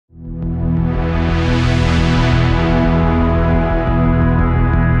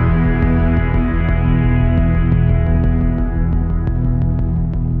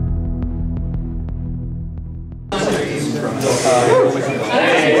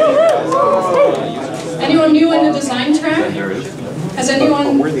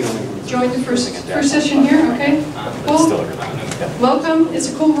joined the first session here, okay? Well, welcome,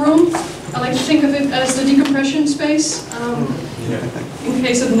 it's a cool room. I like to think of it as the decompression space, in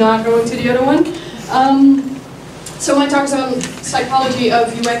case of not going to the other one. So my talk is on psychology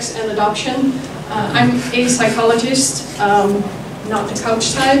of UX and adoption. I'm a psychologist, not the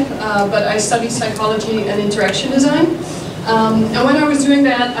couch type, but I study psychology and interaction design. And when I was doing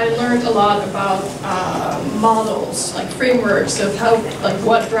that, I learned a lot about models, like frameworks of how, like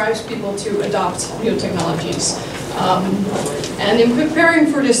what drives people to adopt new technologies. And in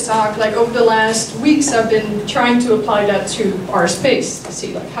preparing for this talk, like over the last weeks, I've been trying to apply that to our space to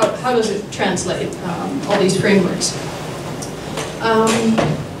see like how does it translate all these frameworks.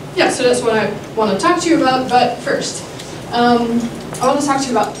 Yeah, so that's what I want to talk to you about. But first, I want to talk to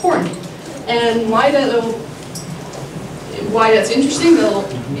you about porn and why that's interesting. That'll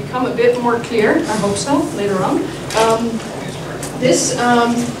become a bit more clear, I hope so, later on. This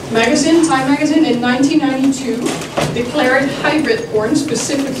magazine, Time magazine, in 1992 declared hybrid porn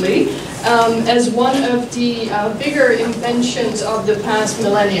specifically as one of the bigger inventions of the past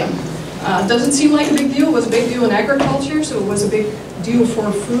millennium. Doesn't seem like a big deal. It was a big deal in agriculture, so it was a big deal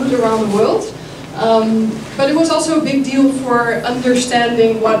for food around the world. But it was also a big deal for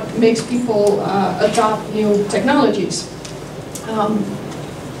understanding what makes people adopt new technologies.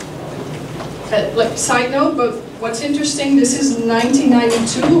 Like side note, but what's interesting, this is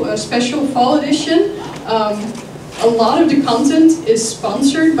 1992, a special fall edition. A lot of the content is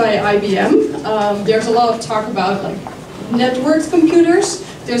sponsored by IBM. There's a lot of talk about like networked computers.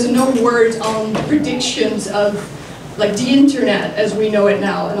 There's no word on predictions of like the internet as we know it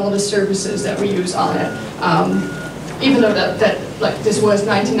now and all the services that we use on it. Even though that like this was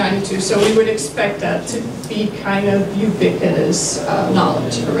 1992, so we would expect that to be kind of ubiquitous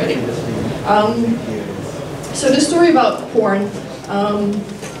knowledge already. So the story about porn,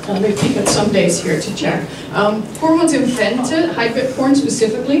 let me peek at some days here to check. Porn was invented, hybrid porn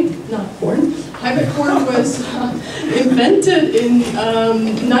specifically, not porn. Hybrid porn was invented in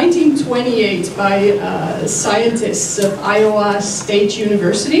 1928 by scientists of Iowa State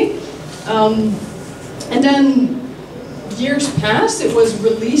University. And then years passed, it was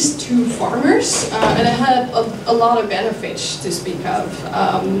released to farmers, and it had a lot of benefits to speak of.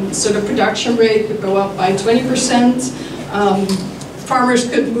 So the production rate could go up by 20%. Farmers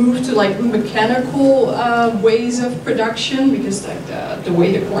could move to like mechanical ways of production because like the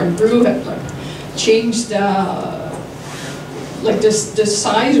way the corn grew had like changed like the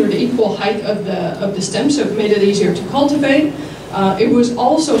size or the equal height of the stem, so it made it easier to cultivate. It was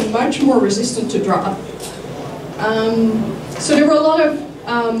also much more resistant to drought. So there were a lot of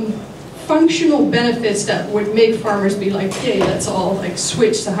functional benefits that would make farmers be like, hey, let's all like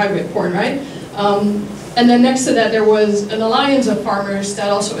switch to hybrid corn, right? And then next to that, there was an alliance of farmers that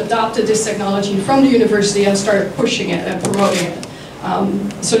also adopted this technology from the university and started pushing it and promoting it.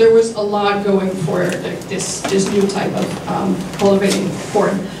 So there was a lot going for like, this new type of cultivating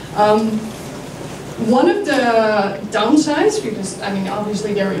corn. One of the downsides, because I mean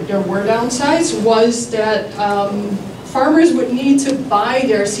obviously there were downsides, was that farmers would need to buy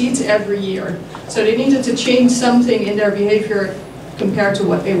their seeds every year. So they needed to change something in their behavior compared to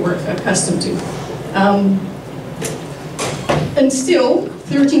what they were accustomed to. And still,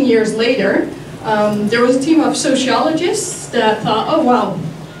 13 years later, there was a team of sociologists that thought, oh wow,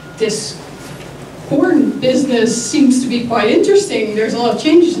 this corn business seems to be quite interesting. There's a lot of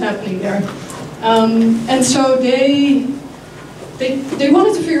changes happening there. And so they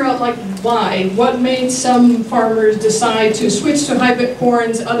wanted to figure out like why, what made some farmers decide to switch to hybrid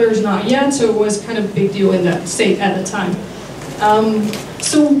corns, others not yet, so it was kind of a big deal in the state at the time.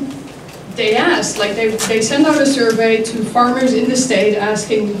 So they asked, like they sent out a survey to farmers in the state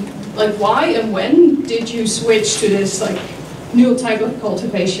asking like why and when did you switch to this like new type of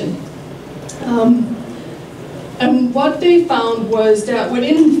cultivation? And what they found was that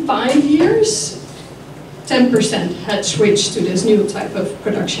within 5 years, 10% had switched to this new type of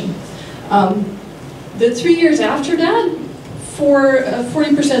production. The 3 years after that,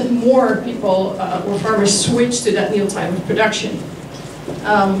 40% more people or farmers switched to that new type of production.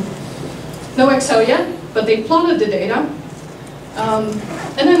 No Excel yet, but they plotted the data.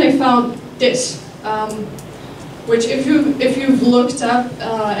 And then they found this. Which if you've looked up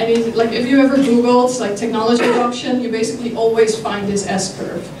like if you ever Googled like technology adoption, you basically always find this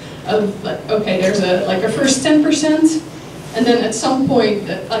S-curve of like, okay, there's a first 10%, and then at some point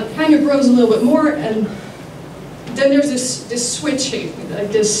that kind of grows a little bit more, and then there's this switching,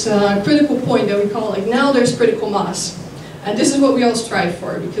 like this critical point that we call like now there's critical mass, and this is what we all strive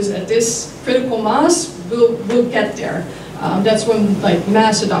for because at this critical mass we'll get there. That's when like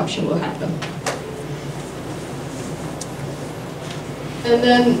mass adoption will happen. And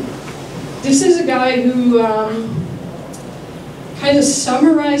then this is a guy who kind of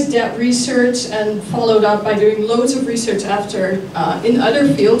summarized that research and followed up by doing loads of research after in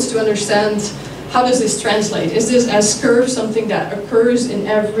other fields to understand how does this translate. Is this S-curve something that occurs in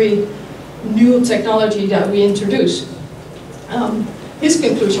every new technology that we introduce? His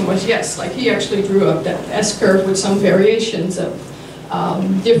conclusion was yes, like he actually drew up that S-curve with some variations of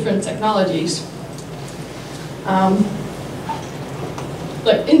different technologies.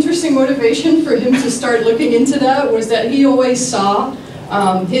 Like interesting motivation for him to start looking into that was that he always saw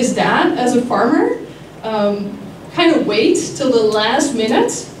his dad as a farmer kind of wait till the last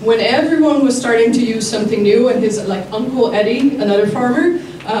minute when everyone was starting to use something new, and his like Uncle Eddie, another farmer,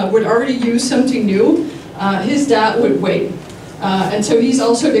 would already use something new. His dad would wait, and so he's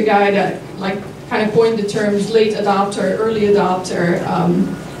also the guy that like kind of coined the terms late adopter, early adopter,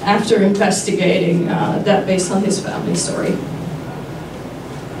 after investigating that based on his family story.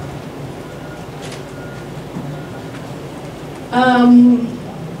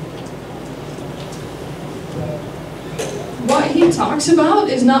 What he talks about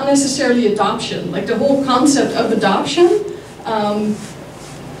is not necessarily adoption. Like the whole concept of adoption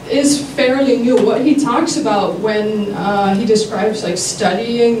is fairly new. What he talks about when he describes like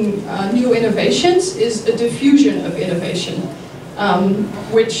studying new innovations is a diffusion of innovation,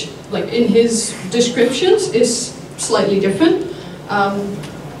 which like in his descriptions is slightly different.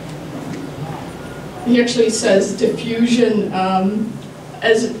 He actually says diffusion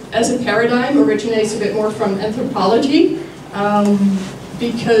as a paradigm originates a bit more from anthropology,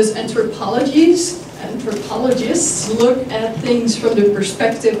 because anthropologists look at things from the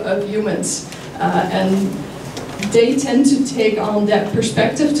perspective of humans, and they tend to take on that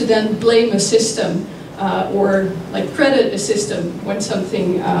perspective to then blame a system or like credit a system when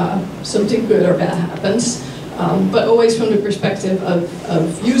something good or bad happens, but always from the perspective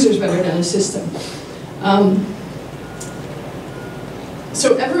of users rather than a system.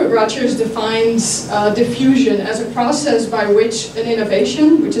 So Everett Rogers defines diffusion as a process by which an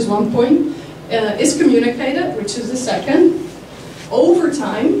innovation, which is one point, is communicated, which is the second, over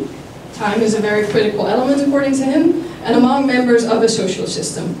time. Time is a very critical element according to him, and among members of a social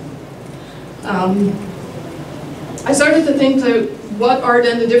system. I started to think that what are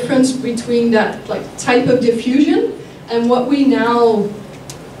then the difference between that like type of diffusion and what we now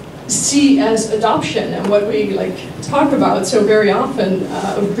see as adoption and what we like talk about so very often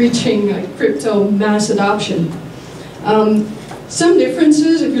of reaching like crypto mass adoption. Some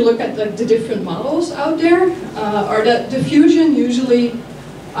differences, if you look at like the different models out there, are that diffusion usually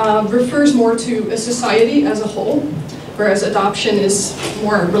refers more to a society as a whole, whereas adoption is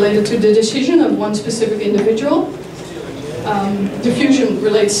more related to the decision of one specific individual. Diffusion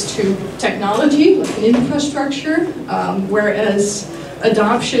relates to technology, like an infrastructure, whereas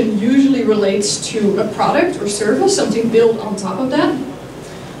adoption usually relates to a product or service, something built on top of that.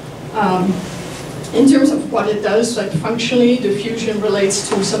 In terms of what it does, like functionally, diffusion relates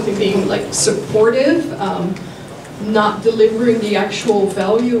to something being like supportive, not delivering the actual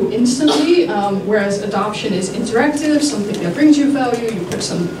value instantly, whereas adoption is interactive, something that brings you value, you put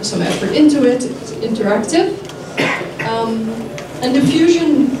some effort into it, it's interactive. And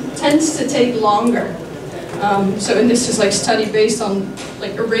diffusion tends to take longer. So and this is like study based on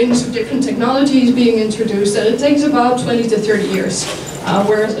like a range of different technologies being introduced, and it takes about 20 to 30 years.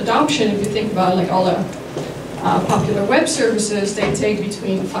 Whereas adoption, if you think about like all the popular web services, they take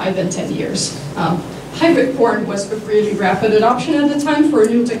between 5 and 10 years. Hybrid porn was a really rapid adoption at the time for a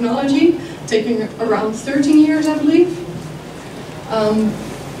new technology, taking around 13 years, I believe.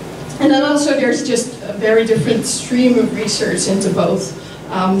 And then also there's just a very different stream of research into both,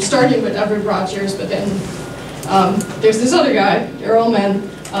 starting with Everett Rogers, but then there's this other guy, they're all men,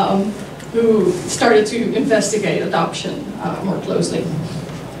 who started to investigate adoption more closely.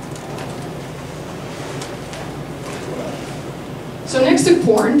 So next to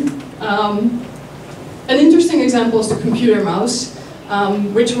porn, an interesting example is the computer mouse,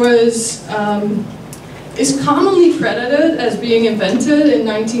 which was is commonly credited as being invented in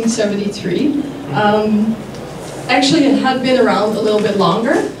 1973. Actually, it had been around a little bit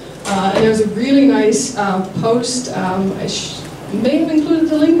longer, and there's a really nice post, I may have included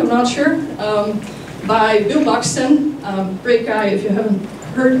the link, I'm not sure, by Bill Buxton, great guy. If you haven't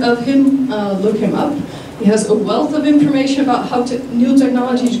heard of him, look him up. He has a wealth of information about how new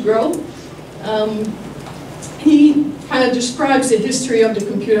technologies grow. He kind of describes the history of the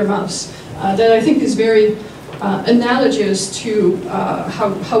computer mouse that I think is very analogous to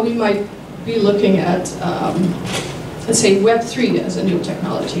how we might be looking at let's say Web3 as a new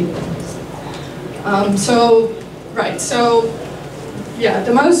technology. Yeah,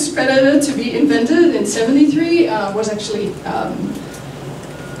 the mouse credited to be invented in '73 was actually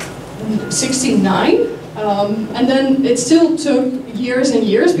 69, and then it still took years and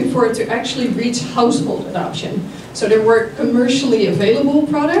years before it to actually reach household adoption. So there were commercially available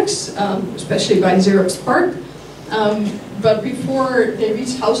products, especially by Xerox PARC, but before they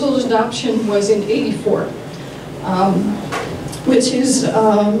reached household adoption was in '84, which is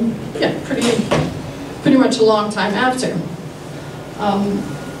yeah, pretty much a long time after.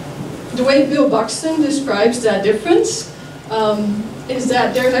 The way Bill Buxton describes that difference is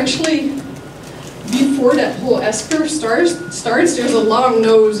that there's actually, before that whole S-curve starts, there's a long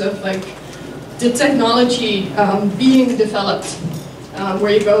nose of like the technology being developed,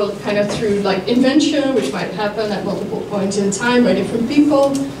 where you go kind of through like invention, which might happen at multiple points in time by different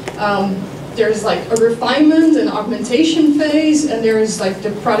people. There's like a refinement and augmentation phase, and there's like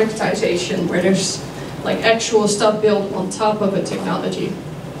the productization, where there's like actual stuff built on top of a technology.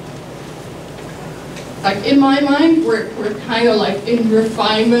 Like in my mind, we're kind of like in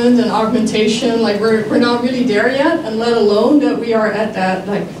refinement and augmentation, like we're not really there yet, and let alone that we are at that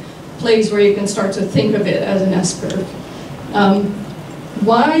like place where you can start to think of it as an S-curve.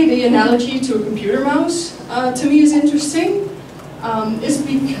 Why the analogy to a computer mouse to me is interesting is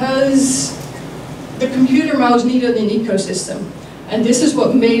because the computer mouse needed an ecosystem, and this is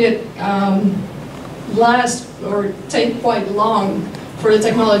what made it last or take quite long for the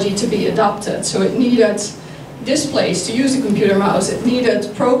technology to be adopted. So it needed displays to use a computer mouse, it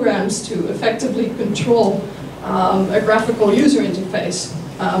needed programs to effectively control a graphical user interface,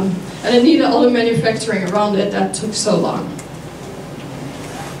 and it needed all the manufacturing around it that took so long.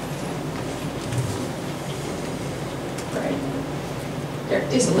 Right. There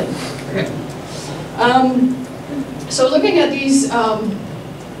is a link. Okay. So looking at these kind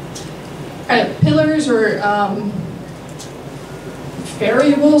of pillars or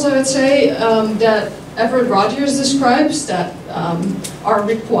variables, I would say, that Everett Rogers describes that are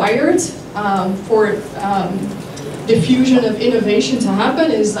required for diffusion of innovation to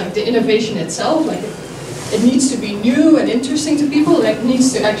happen is like the innovation itself. Like it needs to be new and interesting to people. Like it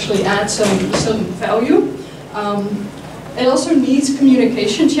needs to actually add some value. It also needs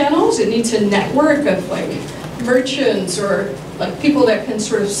communication channels. It needs a network of like merchants or like people that can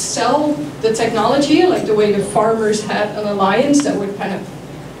sort of sell the technology, like the way the farmers had an alliance that would kind of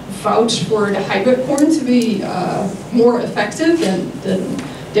vouch for the hybrid corn to be more effective than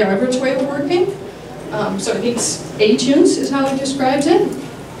their average way of working. So it needs agents, is how it describes it.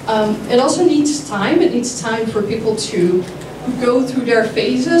 It also needs time. It needs time for people to go through their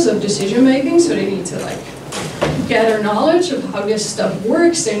phases of decision making. So they need to like gather knowledge of how this stuff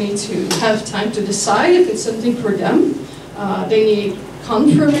works. They need to have time to decide if it's something for them. They need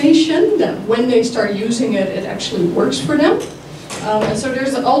confirmation that when they start using it, it actually works for them. And so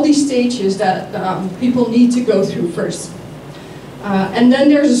there's all these stages that people need to go through first. And then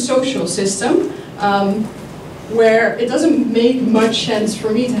there's a social system where it doesn't make much sense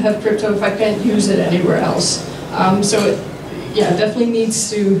for me to have crypto if I can't use it anywhere else. So it, yeah, definitely needs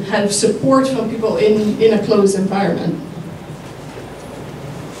to have support from people in a closed environment.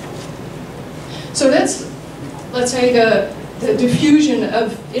 So that's, let's say, the diffusion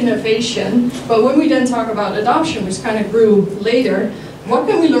of innovation. But when we then talk about adoption, which kind of grew later, what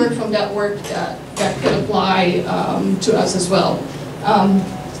can we learn from that work that could apply to us as well?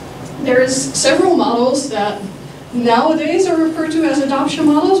 There's several models that nowadays are referred to as adoption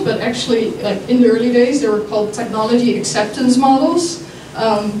models, but actually, like in the early days, they were called technology acceptance models,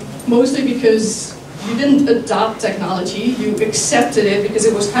 mostly because you didn't adopt technology, you accepted it because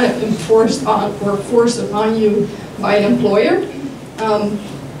it was kind of enforced on or forced upon you by an employer.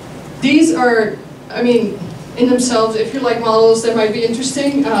 These are, I mean, in themselves, if you like models, they might be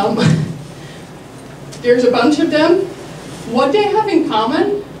interesting. There's a bunch of them. What they have in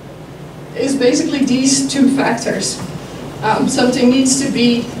common is basically these two factors. Something needs to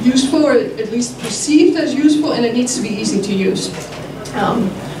be useful, or at least perceived as useful, and it needs to be easy to use.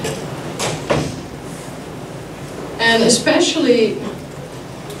 And especially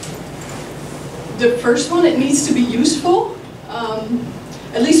the first one, it needs to be useful.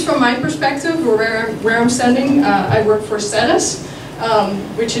 At least from my perspective, or where I'm standing, I work for Status,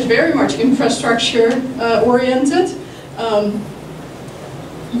 which is very much infrastructure oriented.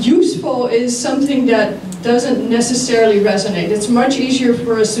 Useful is something that doesn't necessarily resonate. It's much easier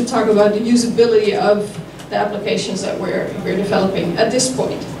for us to talk about the usability of the applications that we're developing at this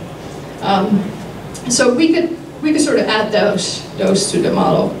point. So we could sort of add those to the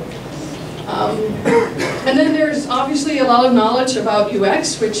model. And then there's obviously a lot of knowledge about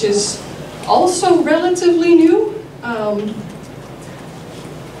UX, which is also relatively new.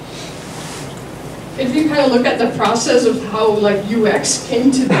 If you kind of look at the process of how like UX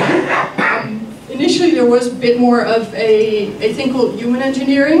came to be, initially there was a bit more of a thing called human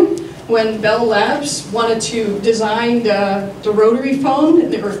engineering, when Bell Labs wanted to design the rotary phone,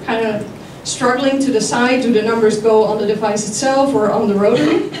 and they were kind of struggling to decide, do the numbers go on the device itself or on the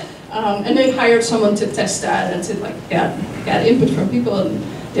rotary? And they hired someone to test that and to like get input from people, and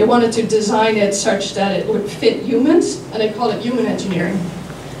they wanted to design it such that it would fit humans, and they called it human engineering.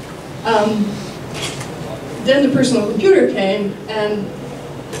 Then the personal computer came, and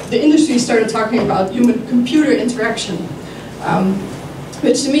the industry started talking about human-computer interaction.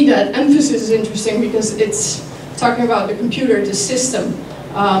 Which to me, that emphasis is interesting because it's talking about the computer, the system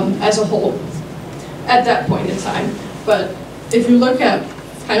as a whole at that point in time. But if you look at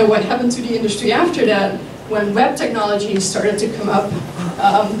kind of what happened to the industry after that, when web technologies started to come up,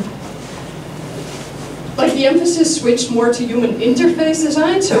 like the emphasis switched more to human interface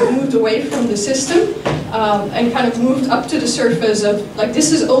design, so it moved away from the system and kind of moved up to the surface of like,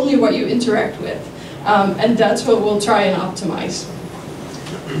 this is only what you interact with, and that's what we'll try and optimize.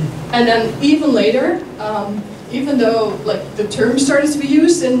 And then even later, even though like the term started to be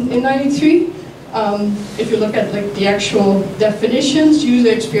used in '93, if you look at like the actual definitions,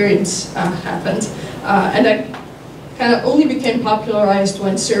 user experience happened, and that kind of only became popularized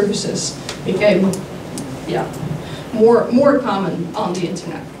when services became, more common on the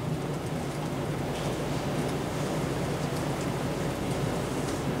internet.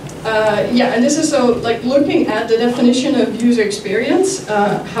 And this is so like looking at the definition of user experience,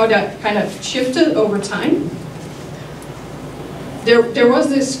 how that kind of shifted over time. There was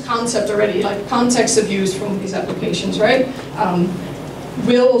this concept already, like context of use from these applications, right?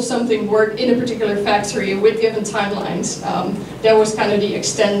 Will something work in a particular factory with given timelines? That was kind of the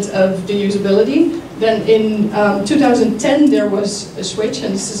extent of the usability. Then in 2010 there was a switch,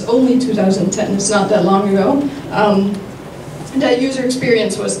 and this is only 2010, it's not that long ago. That user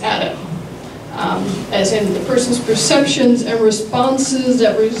experience was added, as in the person's perceptions and responses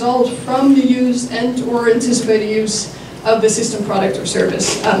that result from the use and or anticipated use of the system, product, or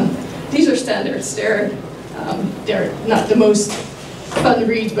service. These are standards. They're not the most fun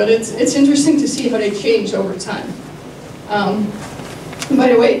read, but it's interesting to see how they change over time. By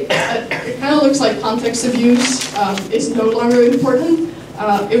the way, it kind of looks like context of use is no longer important.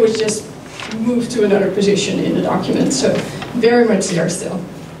 It was just moved to another position in the document, so very much there still.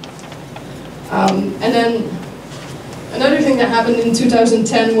 And then another thing that happened in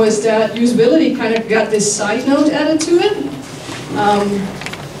 2010 was that usability kind of got this side note added to it,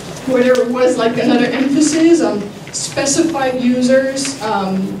 where there was like another emphasis on specified users.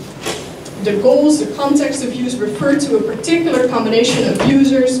 The goals, the context of use refer to a particular combination of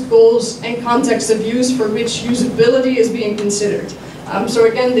users, goals, and context of use for which usability is being considered. So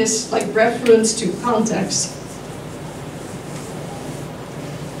again, this like reference to context.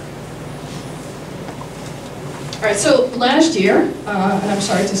 All right, so last year, and I'm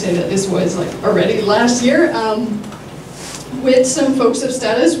sorry to say that this was like already last year, with some folks of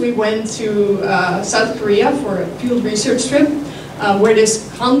Status, we went to South Korea for a field research trip, where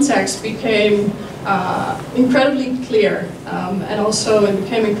this context became incredibly clear, and also it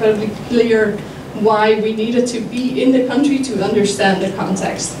became incredibly clear why we needed to be in the country to understand the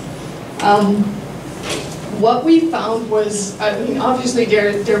context. What we found was, I mean, obviously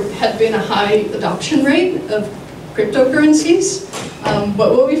there had been a high adoption rate of cryptocurrencies,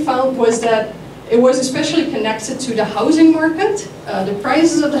 but what we found was that it was especially connected to the housing market, the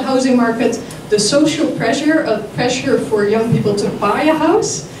prices of the housing market, the social pressure for young people to buy a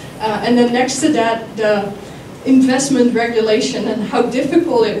house, and then next to that, the investment regulation and how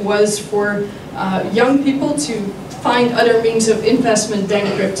difficult it was for young people to find other means of investment than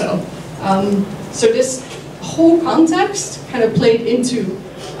crypto. So this whole context kind of played into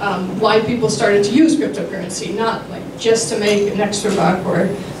why people started to use cryptocurrency, not like just to make an extra buck or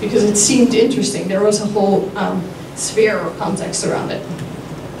because it seemed interesting. There was a whole sphere or context around it.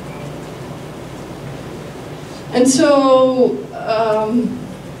 And so,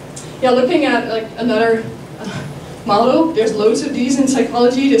 looking at like another model, there's loads of these in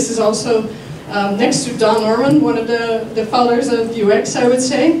psychology. This is also next to Don Norman, one of the fathers of UX, I would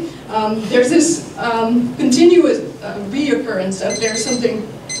say. There's this continuous reoccurrence of there's something.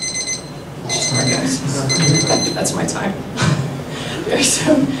 Sorry guys, that's my time. There's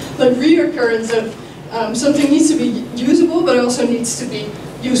some like reoccurrence of something needs to be usable, but it also needs to be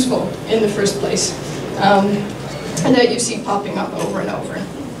useful in the first place, and that you see popping up over and over.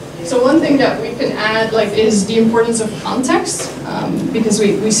 So one thing that we can add is the importance of context, because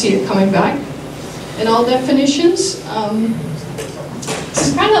we see it coming back in all definitions. This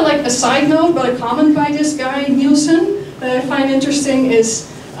is kind of like a side note, but a comment by this guy, Nielsen, that I find interesting is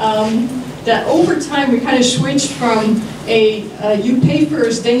that over time we kind of switched from you pay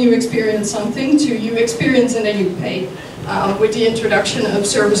first, then you experience something, to you experience and then you pay, with the introduction of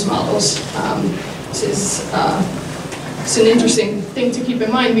service models. It's an interesting thing to keep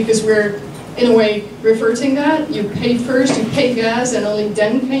in mind, because we're, in a way, reverting that. You pay first, you pay gas, and only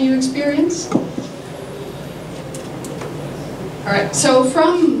then can you experience. All right, so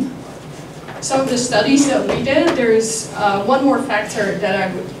from some of the studies that we did, there's one more factor that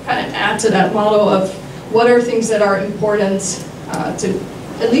I would kind of add to that model of what are things that are important to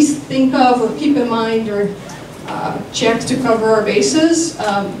at least think of or keep in mind or check to cover our bases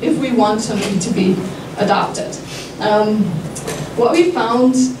if we want something to be adopted. What we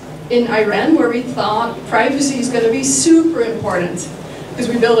found in Iran, where we thought privacy is going to be super important, because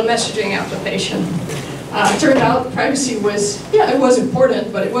we built a messaging application. Turned out privacy was, it was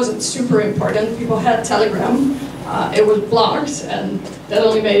important, but it wasn't super important. People had Telegram, it was blocked, and that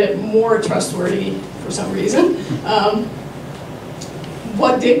only made it more trustworthy for some reason.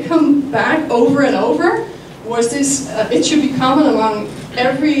 What did come back over and over was this, it should be common among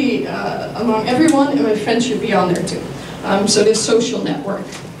everyone, and my friends should be on there too. So this social network.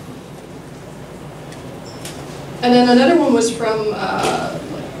 And then another one was from,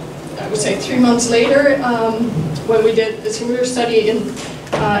 I would say 3 months later, when we did a similar study in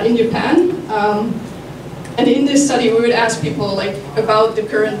Japan. And in this study, we would ask people about the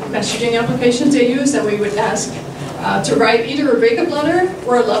current messaging applications they use, and we would ask to write either a breakup letter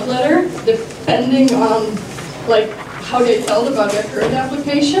or a love letter, depending on how they felt about their current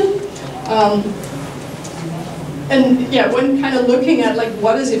application. And yeah, when kind of looking at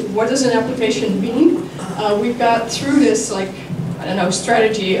what does an application mean, we got through this I don't know,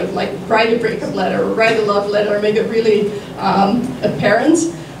 strategy of write a breakup letter or write a love letter, make it really apparent.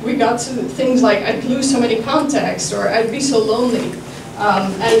 We got to things like I'd lose so many contacts or I'd be so lonely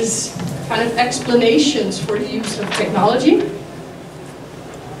as kind of explanations for the use of technology.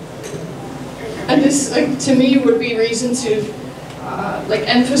 And this, to me, would be reason to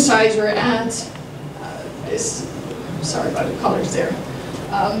emphasize or add this. Sorry about the colors there.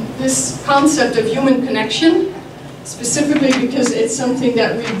 This concept of human connection, specifically because it's something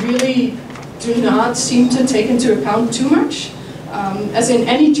that we really do not seem to take into account too much. As in,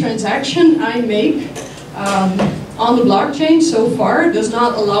 any transaction I make on the blockchain so far does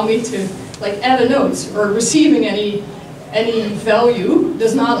not allow me to add a note, or receiving any value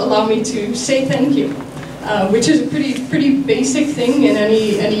does not allow me to say thank you, which is a pretty basic thing in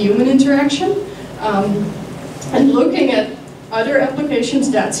any human interaction. And looking at other applications,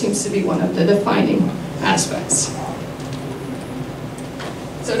 that seems to be one of the defining aspects.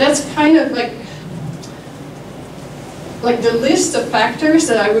 So that's kind of like the list of factors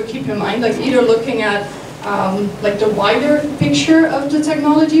that I would keep in mind, either looking at the wider picture of the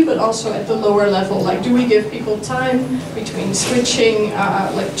technology, but also at the lower level. Do we give people time between switching,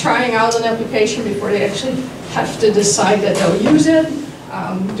 trying out an application before they actually have to decide that they'll use it?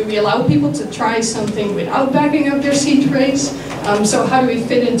 Do we allow people to try something without backing up their seed phrase? So how do we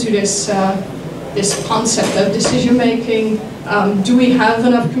fit into this concept of decision making? Do we have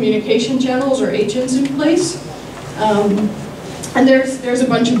enough communication channels or agents in place? And there's a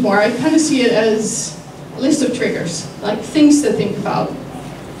bunch of more. I kind of see it as a list of triggers, things to think about.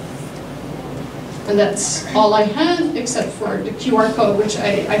 And that's all I had, except for the QR code, which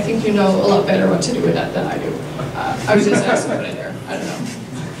I think you know a lot better what to do with that than I do. I was just asked to put it there. I don't know.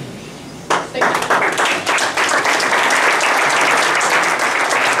 Thank you.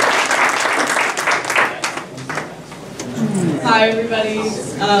 Hi, everybody.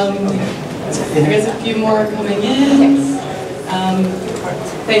 I guess a few more coming in.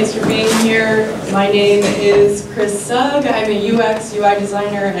 Thanks for being here. My name is Chris Sugg. I'm a UX UI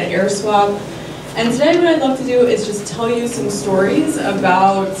designer at AirSwap. And today what I'd love to do is just tell you some stories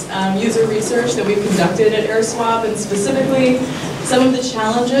about user research that we've conducted at AirSwap, and specifically some of the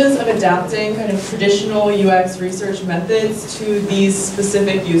challenges of adapting kind of traditional UX research methods to these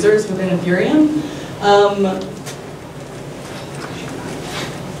specific users within Ethereum.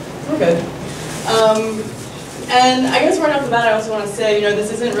 We're good. And I guess right off the bat, I also want to say,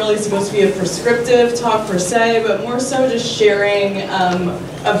 this isn't really supposed to be a prescriptive talk per se, but more so just sharing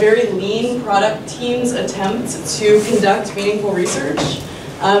a very lean product team's attempt to conduct meaningful research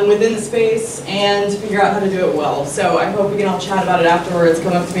within the space and figure out how to do it well. So I hope we can all chat about it afterwards.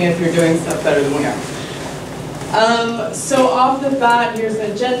 Come up to me if you're doing stuff better than we are. So off the bat, here's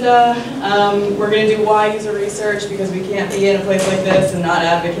the agenda. We're going to do why user research, because we can't be in a place like this and not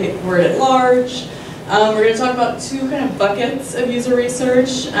advocate for it at large. We're going to talk about two kind of buckets of user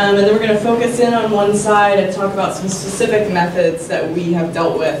research, and then we're going to focus in on one side and talk about some specific methods that we have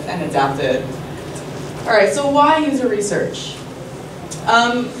dealt with and adapted. All right, so why user research?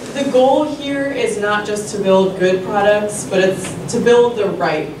 The goal here is not just to build good products, but it's to build the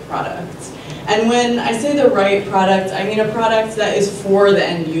right product. And when I say the right product, I mean a product that is for the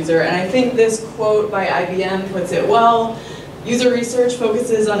end user. And I think this quote by IBM puts it well. User research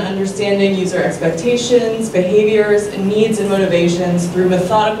focuses on understanding user expectations, behaviors, needs, and motivations through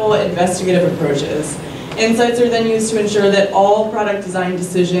methodical, investigative approaches. Insights are then used to ensure that all product design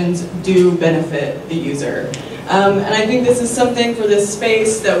decisions do benefit the user. And I think this is something for this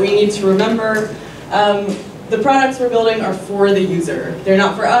space that we need to remember. The products we're building are for the user. They're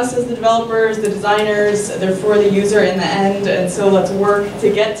not for us as the developers, the designers, they're for the user in the end, and so let's work to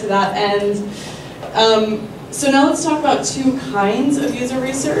get to that end. So now let's talk about two kinds of user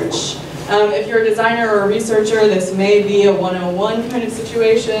research. If you're a designer or a researcher, this may be a 101 kind of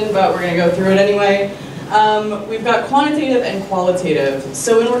situation, but we're going to go through it anyway. We've got quantitative and qualitative.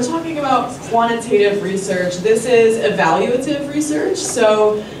 So when we're talking about quantitative research, this is evaluative research.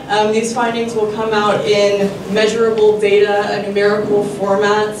 So these findings will come out in measurable data, a numerical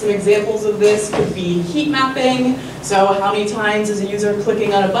format. Some examples of this could be heat mapping. So how many times is a user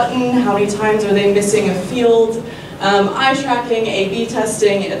clicking on a button? How many times are they missing a field? Eye tracking, A/B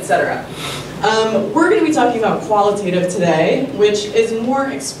testing, etc. We're going to be talking about qualitative today, which is more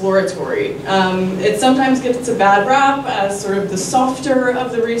exploratory. It sometimes gets a bad rap as sort of the softer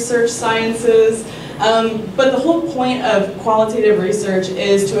of the research sciences, but the whole point of qualitative research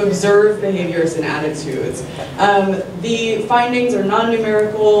is to observe behaviors and attitudes. The findings are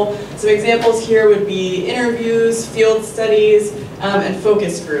non-numerical. Some examples here would be interviews, field studies, and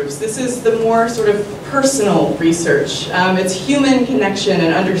focus groups. This is the more sort of personal research. It's human connection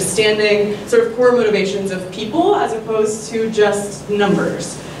and understanding sort of core motivations of people as opposed to just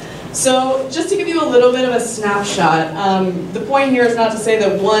numbers. So just to give you a little bit of a snapshot, the point here is not to say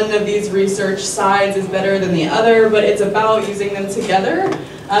that one of these research sides is better than the other, but it's about using them together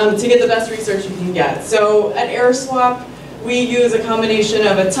to get the best research you can get. So at AirSwap, we use a combination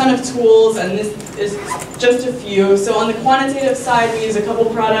of a ton of tools, and this is just a few. So on the quantitative side, we use a couple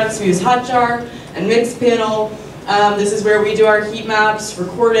products. We use Hotjar and Mixpanel. This is where we do our heat maps,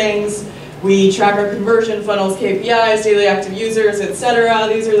 recordings. We track our conversion funnels, KPIs, daily active users, etc.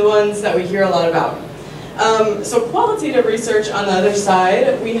 These are the ones that we hear a lot about. So qualitative research on the other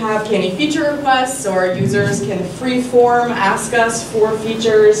side, we have canny feature requests, so our users can free-form ask us for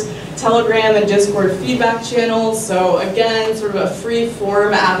features, Telegram and Discord feedback channels, so again, sort of a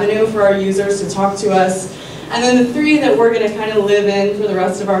free-form avenue for our users to talk to us. And then the three that we're going to kind of live in for the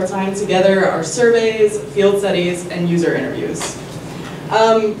rest of our time together are surveys, field studies, and user interviews.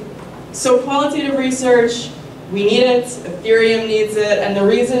 So qualitative research, we need it, Ethereum needs it, and the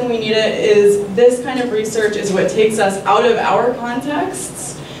reason we need it is this kind of research is what takes us out of our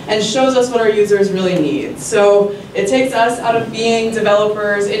contexts and shows us what our users really need. So it takes us out of being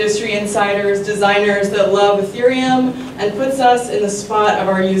developers, industry insiders, designers that love Ethereum, and puts us in the spot of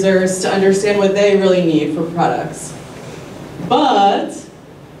our users to understand what they really need for products. But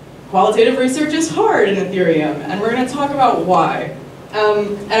qualitative research is hard in Ethereum, and we're going to talk about why.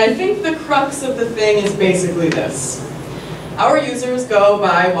 And I think the crux of the thing is basically this. Our users go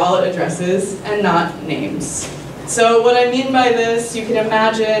by wallet addresses and not names. So what I mean by this, you can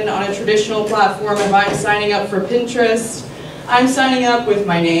imagine on a traditional platform, if I'm signing up for Pinterest, I'm signing up with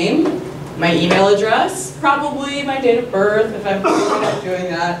my name, my email address, probably my date of birth if I'm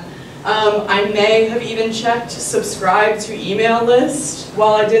doing that. I may have even checked subscribe to email list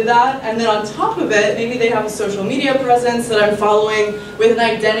while I did that, and then on top of it, maybe they have a social media presence that I'm following with an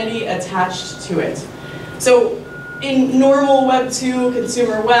identity attached to it. So in normal Web 2,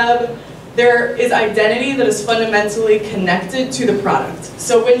 consumer web, there is identity that is fundamentally connected to the product.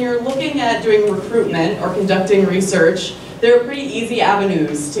 So when you're looking at doing recruitment or conducting research, there are pretty easy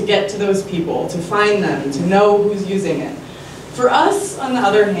avenues to get to those people, to find them, to know who's using it. For us, on the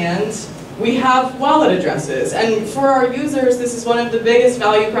other hand, we have wallet addresses, and for our users, this is one of the biggest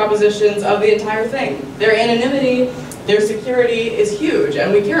value propositions of the entire thing. Their anonymity, their security is huge,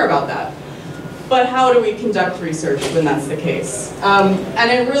 and we care about that. But how do we conduct research when that's the case?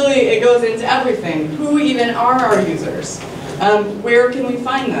 And it goes into everything. Who even are our users? Where can we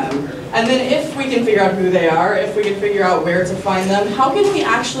find them? And then if we can figure out who they are, if we can figure out where to find them, how can we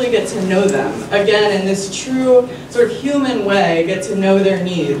actually get to know them? Again, in this true sort of human way, get to know their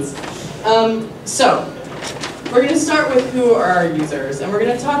needs. So we're going to start with who are our users, and we're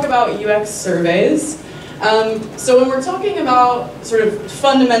going to talk about UX surveys. So when we're talking about sort of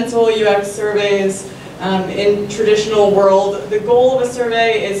fundamental UX surveys in traditional world, the goal of a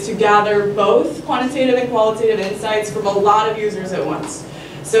survey is to gather both quantitative and qualitative insights from a lot of users at once.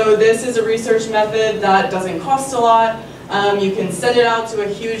 So this is a research method that doesn't cost a lot. You can send it out to a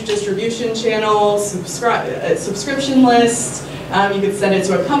huge distribution channel, subscription list. You can send it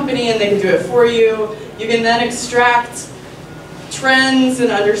to a company and they can do it for you. You can then extract trends and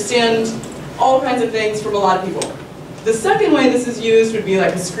understand all kinds of things from a lot of people. The second way this is used would be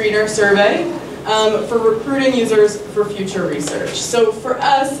like a screener survey for recruiting users for future research. So for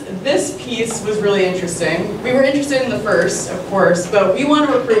us, this piece was really interesting. We were interested in the first, of course, but we want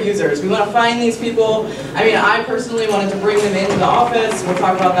to recruit users. We want to find these people. I mean, I personally wanted to bring them into the office. We'll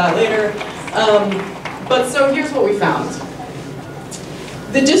talk about that later. But so here's what we found.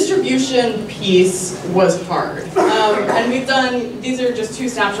 The distribution piece was hard. And we've done, these are just two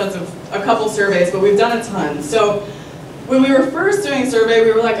snapshots of a couple surveys, but we've done a ton. So when we were first doing a survey,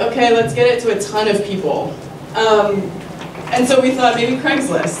 we were like, okay, let's get it to a ton of people. And so we thought maybe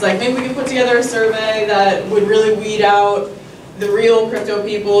Craigslist, like maybe we could put together a survey that would really weed out the real crypto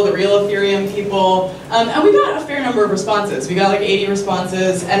people, the real Ethereum people. And we got a fair number of responses. We got like 80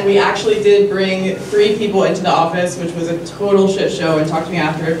 responses, and we actually did bring 3 people into the office, which was a total shit show, and talk to me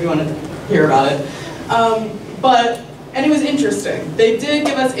after if you want to hear about it. And it was interesting. They did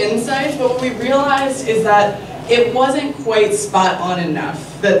give us insights, but what we realized is that it wasn't quite spot on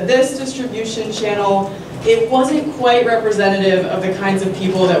enough. That this distribution channel, it wasn't quite representative of the kinds of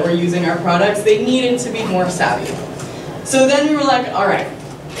people that were using our products. They needed to be more savvy. So then we were like, all right,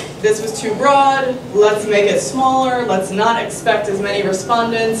 this was too broad, let's make it smaller, let's not expect as many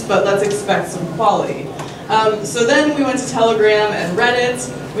respondents, but let's expect some quality. So then we went to Telegram and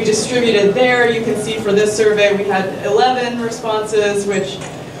Reddit, we distributed there. You can see for this survey we had 11 responses, which,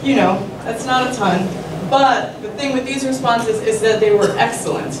 you know, that's not a ton. But the thing with these responses is that they were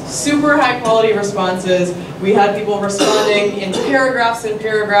excellent. Super high quality responses. We had people responding in paragraphs and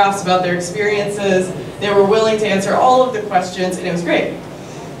paragraphs about their experiences. They were willing to answer all of the questions, and it was great.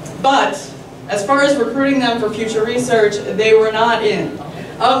 But as far as recruiting them for future research, they were not in.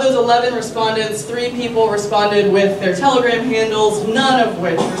 Of those 11 respondents, 3 people responded with their Telegram handles, none of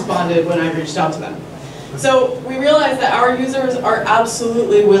which responded when I reached out to them. So we realized that our users are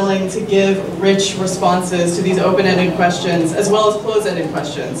absolutely willing to give rich responses to these open-ended questions, as well as closed-ended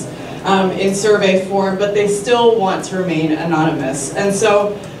questions in survey form, but they still want to remain anonymous. And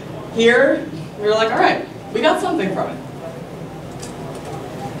so here, we were like, all right, we got something from it.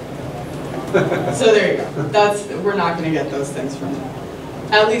 So there you go. We're not going to get those things from them.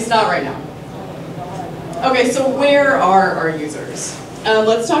 At least not right now. Okay, so where are our users?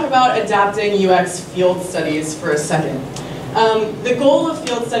 Let's talk about adapting UX field studies for a second. The goal of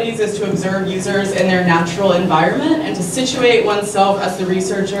field studies is to observe users in their natural environment and to situate oneself as the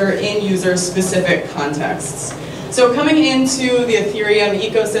researcher in user-specific contexts. So coming into the Ethereum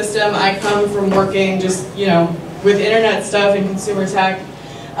ecosystem, I come from working just, you know, with internet stuff and consumer tech.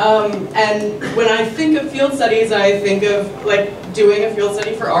 And when I think of field studies, I think of like doing a field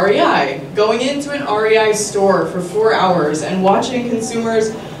study for REI, going into an REI store for 4 hours and watching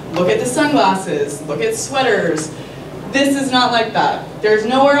consumers look at the sunglasses, look at sweaters. This is not like that. There's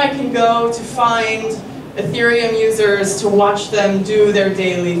nowhere I can go to find Ethereum users to watch them do their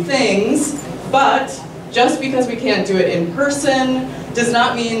daily things, but just because we can't do it in person does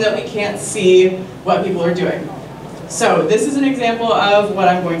not mean that we can't see what people are doing. So this is an example of what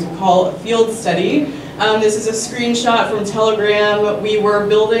I'm going to call a field study. This is a screenshot from Telegram. We were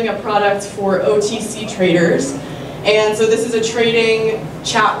building a product for OTC traders. And so this is a trading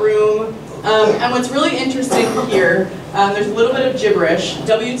chat room. And what's really interesting here, there's a little bit of gibberish.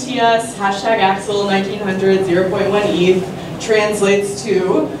 WTS, hashtag Axel 1900, 0.1 ETH translates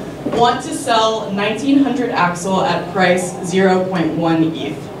to want to sell 1900 Axel at price 0.1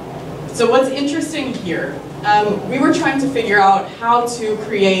 ETH. So what's interesting here, we were trying to figure out how to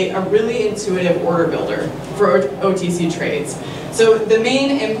create a really intuitive order builder for OTC trades. So the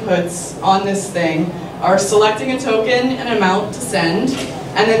main inputs on this thing are selecting a token and amount to send,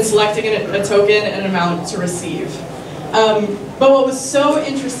 and then selecting a token and amount to receive. But what was so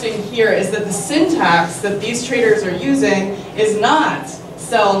interesting here is that the syntax that these traders are using is not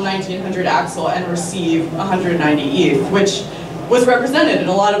sell 1900 Axel and receive 190 ETH, which was represented in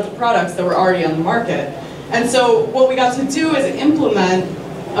a lot of the products that were already on the market. And so what we got to do is implement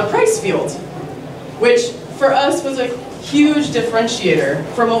a price field, which for us was a huge differentiator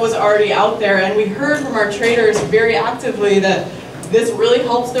from what was already out there. And we heard from our traders very actively that this really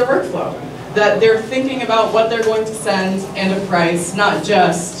helps their workflow. that they're thinking about what they're going to send and a price, not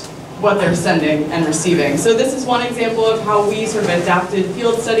just what they're sending and receiving. So this is one example of how we sort of adapted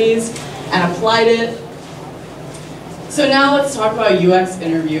field studies and applied it. So now let's talk about UX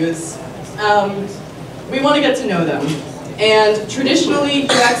interviews. We want to get to know them. And traditionally,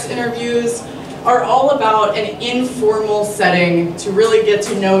 UX interviews are all about an informal setting to really get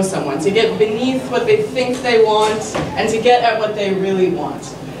to know someone, to get beneath what they think they want, and to get at what they really want.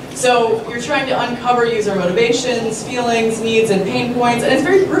 So you're trying to uncover user motivations, feelings, needs, and pain points, and it's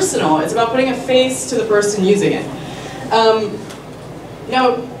very personal. It's about putting a face to the person using it.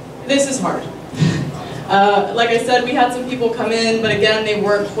 Now, this is hard. Like I said, we had some people come in, but again, they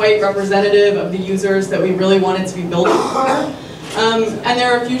weren't quite representative of the users that we really wanted to be building for. And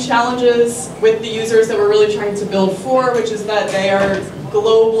there are a few challenges with the users that we're really trying to build for, which is that they are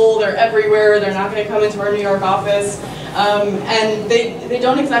global, they're everywhere, they're not going to come into our New York office, and they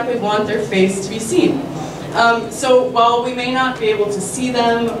don't exactly want their face to be seen. So while we may not be able to see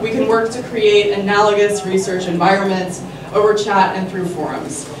them, we can work to create analogous research environments over chat and through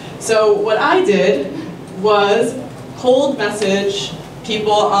forums. So what I did was cold message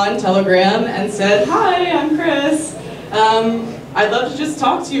people on Telegram and said, "Hi, I'm Chris. I'd love to just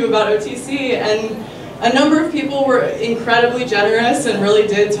talk to you about OTC." And a number of people were incredibly generous and really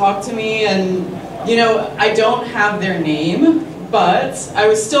did talk to me. And you know, I don't have their name, but I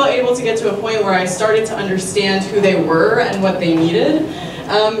was still able to get to a point where I started to understand who they were and what they needed.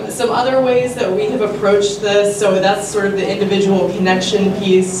 Some other ways that we have approached this, so that's sort of the individual connection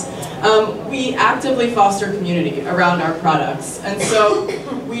piece. We actively foster community around our products, and so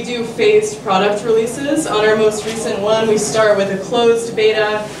we do phased product releases. On our most recent one, we start with a closed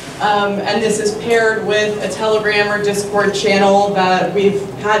beta, and this is paired with a Telegram or Discord channel that we've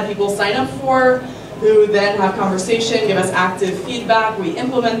had people sign up for, who then have conversation, give us active feedback. We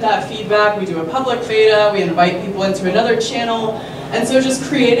implement that feedback, we do a public beta, we invite people into another channel, and so just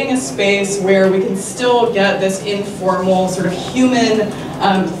creating a space where we can still get this informal, sort of human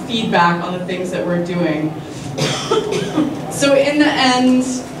feedback on the things that we're doing. So in the end,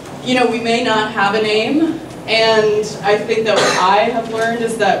 you know, we may not have a name, and I think that what I have learned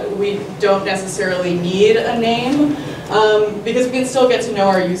is that we don't necessarily need a name, because we can still get to know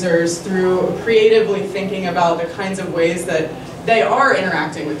our users through creatively thinking about the kinds of ways that they are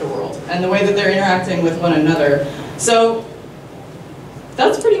interacting with the world and the way that they're interacting with one another. So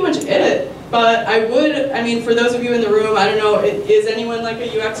that's pretty much it. But I mean, for those of you in the room, I don't know, is anyone like a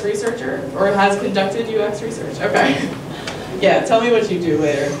UX researcher or has conducted UX research? Okay. Yeah, tell me what you do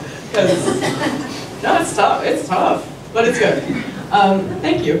later. Because, no, it's tough, but it's good.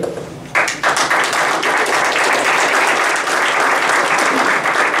 Thank you.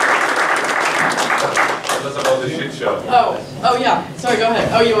 Tell us about the shit show. Oh yeah, sorry, go ahead.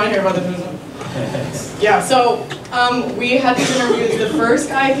 Oh, you want to hear about the business? Yeah, so we had these interviews. The first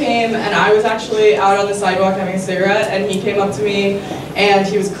guy came, and I was actually out on the sidewalk having a cigarette, and he came up to me, and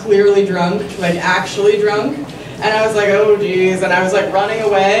he was clearly drunk, like actually drunk. And I was like, oh geez, and I was like running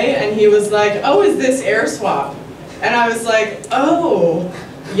away, and he was like, oh, is this air swap? And I was like, oh,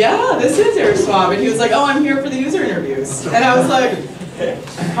 yeah, this is air swap. And he was like, oh, I'm here for the user interviews. And I was like,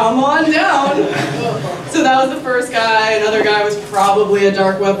 come on down. So that was the first guy. Another guy was probably a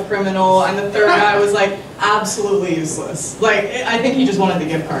dark web criminal, and the third guy was like absolutely useless. Like, I think he just wanted the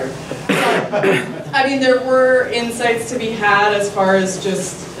gift card. I mean, there were insights to be had as far as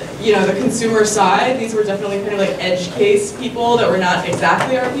just, you know, the consumer side. These were definitely kind of like edge case people that were not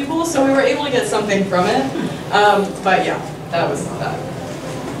exactly our people, so we were able to get something from it. But yeah, that was that.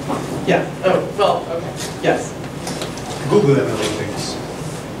 Yeah, oh, well, okay, yes. Google Analytics.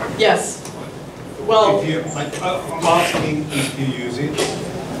 Yes. Well, If you, I'm asking if you use it.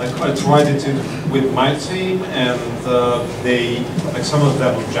 Like, I tried it with my team, and some of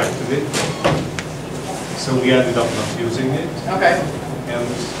them objected it. So we ended up not using it. okay. And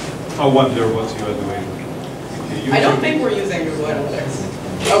I wonder what you are doing. I don't think we're using Google Analytics.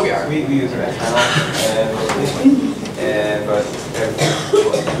 Oh, we are. We use Red Panel and but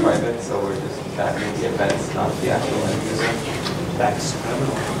it's private, so we're just tracking the events, not the actual end user. Thanks.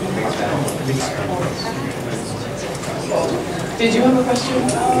 Did you have a question?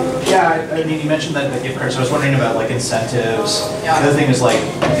 Yeah, I mean, you mentioned that the gift card, so I was wondering about like incentives. Yeah. The other thing is like,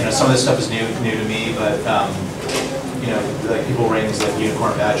 you know, some of this stuff is new to me, but you know, like people wearing these like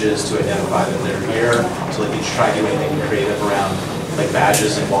unicorn badges to identify that they're here. So like, you try to do anything creative around like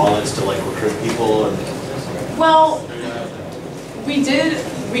badges and wallets to like recruit people. And Well, we did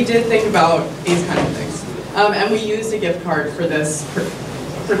think about these kind of things, and we used a gift card for this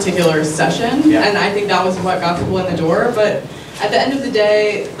particular session, Yeah. and I think that was what got people in the door. But at the end of the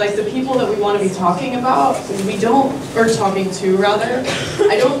day, like the people that we want to be talking about, or talking to rather,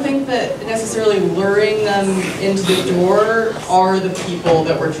 I don't think that necessarily luring them into the door are the people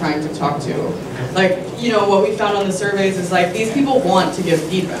that we're trying to talk to. Like, you know, what we found on the surveys is like, these people want to give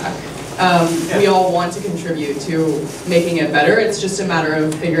feedback. We all want to contribute to making it better. It's just a matter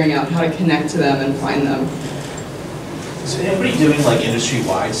of figuring out how to connect to them and find them. Is anybody doing like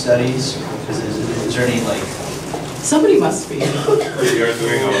industry-wide studies? Is there any like? Somebody must be. We are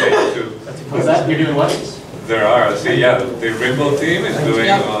doing on layer 2. What's that? You're doing what? There are. See, yeah, the Rimble team is doing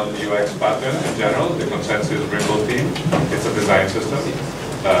on UX pattern in general. The consensus Rimble team. It's a design system.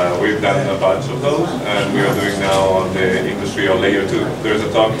 We've done a bunch of those, and we are doing now on the industry on layer 2. There's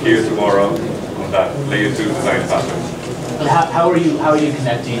a talk here tomorrow on that layer 2 design pattern. But how are you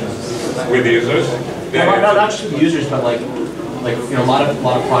connecting with the users? Not just with the users, but like you know, a lot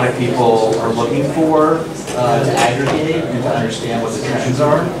of product people are looking for to aggregate and to understand what the trends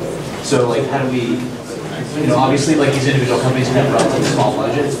are. So like, how do we, you know, obviously like these individual companies have relatively small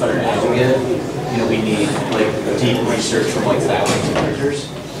budgets, but in aggregate, you know, we need like deep research from like thousands of users.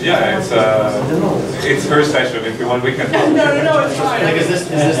 Yeah, it's her session. If you want, we can. No, it's fine. Like, is this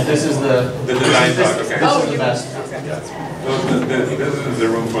the design talk? Okay. This is the best. This is the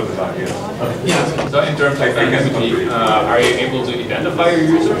room for design. Yeah. Yeah. So in terms of anonymity, are you able to identify your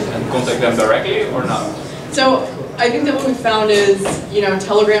users and contact them directly or not? So I think that what we found is, you know,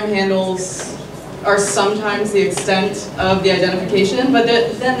 Telegram handles are sometimes the extent of the identification, but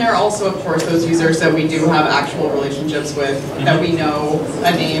then there are also, of course, those users that we do have actual relationships with, that we know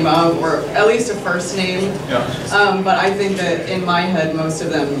a name of, or at least a first name. Yeah. But I think that in my head, most of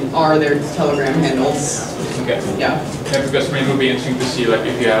them are their Telegram handles. Okay. Yeah. Yeah, because for me it would be interesting to see, like,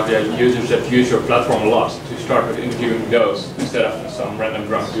 if you have users that use your platform a lot, to start with interviewing those instead of some random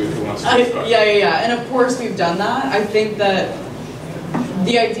drunk dude who wants to start. Yeah. And of course we've done that. I think that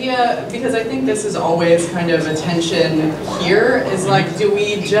the idea, because I think this is always kind of a tension here, is like, do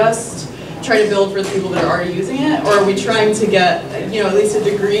we just try to build for the people that are already using it, or are we trying to get, you know, at least a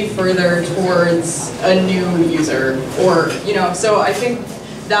degree further towards a new user, or, you know, so I think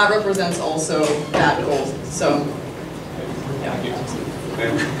that represents also that goal. So, yeah.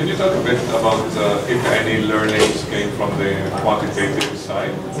 Can you talk a bit about if any learnings came from the quantitative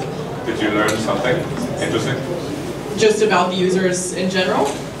side? Did you learn something interesting? Just about the users in general?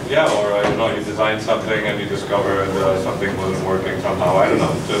 Yeah, or I don't know, you designed something and you discovered something wasn't working somehow. I don't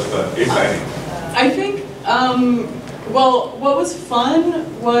know, just if any. I think, well, what was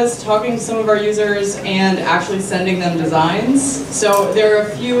fun was talking to some of our users and actually sending them designs. So there are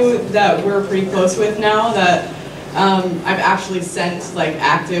a few that we're pretty close with now that I've actually sent like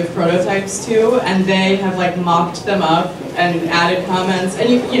active prototypes to, and they have like mocked them up and added comments. And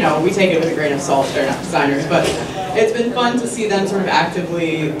you know, we take it with a grain of salt, they're not designers, but it's been fun to see them sort of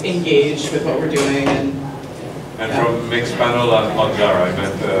actively engage with what we're doing. And from mixed panel on Jara, I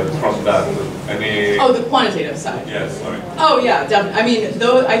meant from that, any... Oh, the quantitative side. Yes, sorry. Oh yeah, definitely. I mean,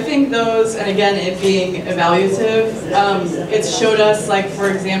 I think those, and again, it being evaluative, it showed us, like, for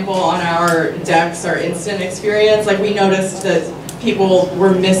example, on our decks, our instant experience, like we noticed that people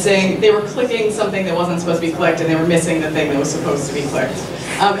were missing, they were clicking something that wasn't supposed to be clicked, and they were missing the thing that was supposed to be clicked.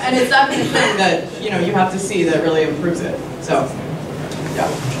 And it's that kind of thing that, you know, you have to see that really improves it. So.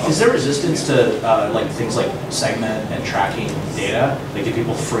 Yeah. Is there resistance to like things like segment and tracking data? Like, do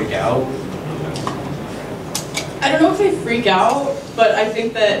people freak out? I don't know if they freak out, but I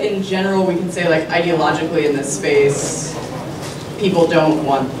think that in general we can say, like, ideologically in this space, people don't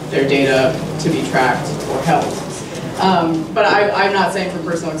want their data to be tracked or held. But I'm not saying from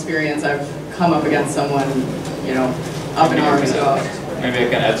personal experience. I've come up against someone, you know, up in arms about. Maybe I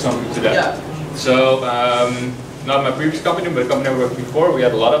can add something to that. Yeah. So. Not my previous company, but a company I worked before, we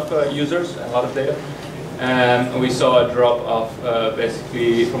had a lot of users and a lot of data. And we saw a drop of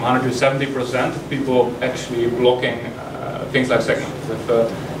basically from 100 to 70% of people actually blocking things like segment with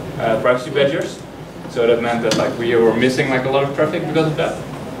privacy badgers. So that meant that like we were missing like a lot of traffic because of that.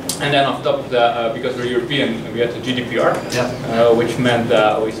 And then on top of that, because we're European, we had the GDPR, which meant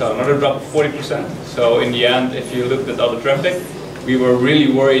that we saw another drop of 40%. So in the end, if you looked at all the traffic, we were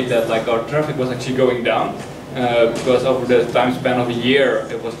really worried that like our traffic was actually going down. Because over the time span of a year,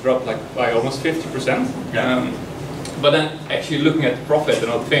 it was dropped like by almost 50%. But then actually looking at the profit and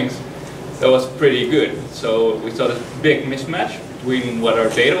other things, that was pretty good. So we saw this big mismatch between what our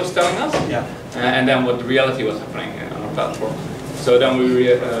data was telling us and then what the reality was happening on our platform. So then we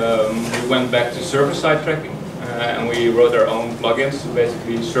went back to server-side tracking and we wrote our own plugins to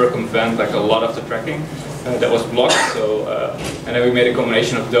basically circumvent like a lot of the tracking that was blocked. So and then we made a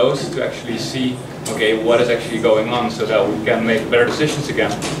combination of those to actually see, okay, what is actually going on, so that we can make better decisions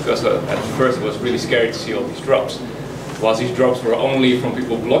again. Because at first it was really scary to see all these drops, whilst these drops were only from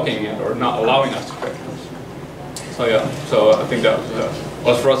people blocking it or not allowing us to track those. So yeah, so I think that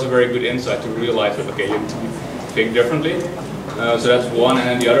was for us a very good insight to realize that, okay, you need to think differently. So that's one, and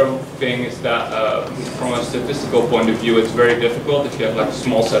then the other thing is that from a statistical point of view, it's very difficult if you have like a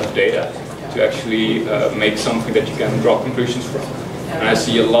small set of data to actually make something that you can draw conclusions from. And I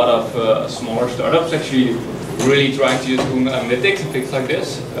see a lot of smaller startups actually really trying to use Google Analytics and things like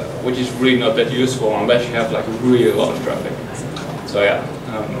this, which is really not that useful unless you have like really a lot of traffic. So yeah,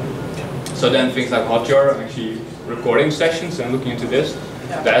 so then things like Hotjar, actually recording sessions and looking into this,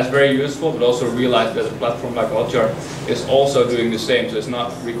 that is very useful, but also realize that a platform like Hotjar is also doing the same. So it's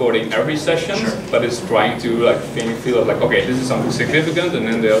not recording every session, but it's trying to like feel like, okay, this is something significant, and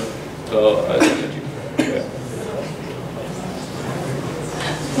then they'll send it to you. Yeah.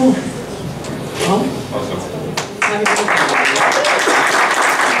 Well,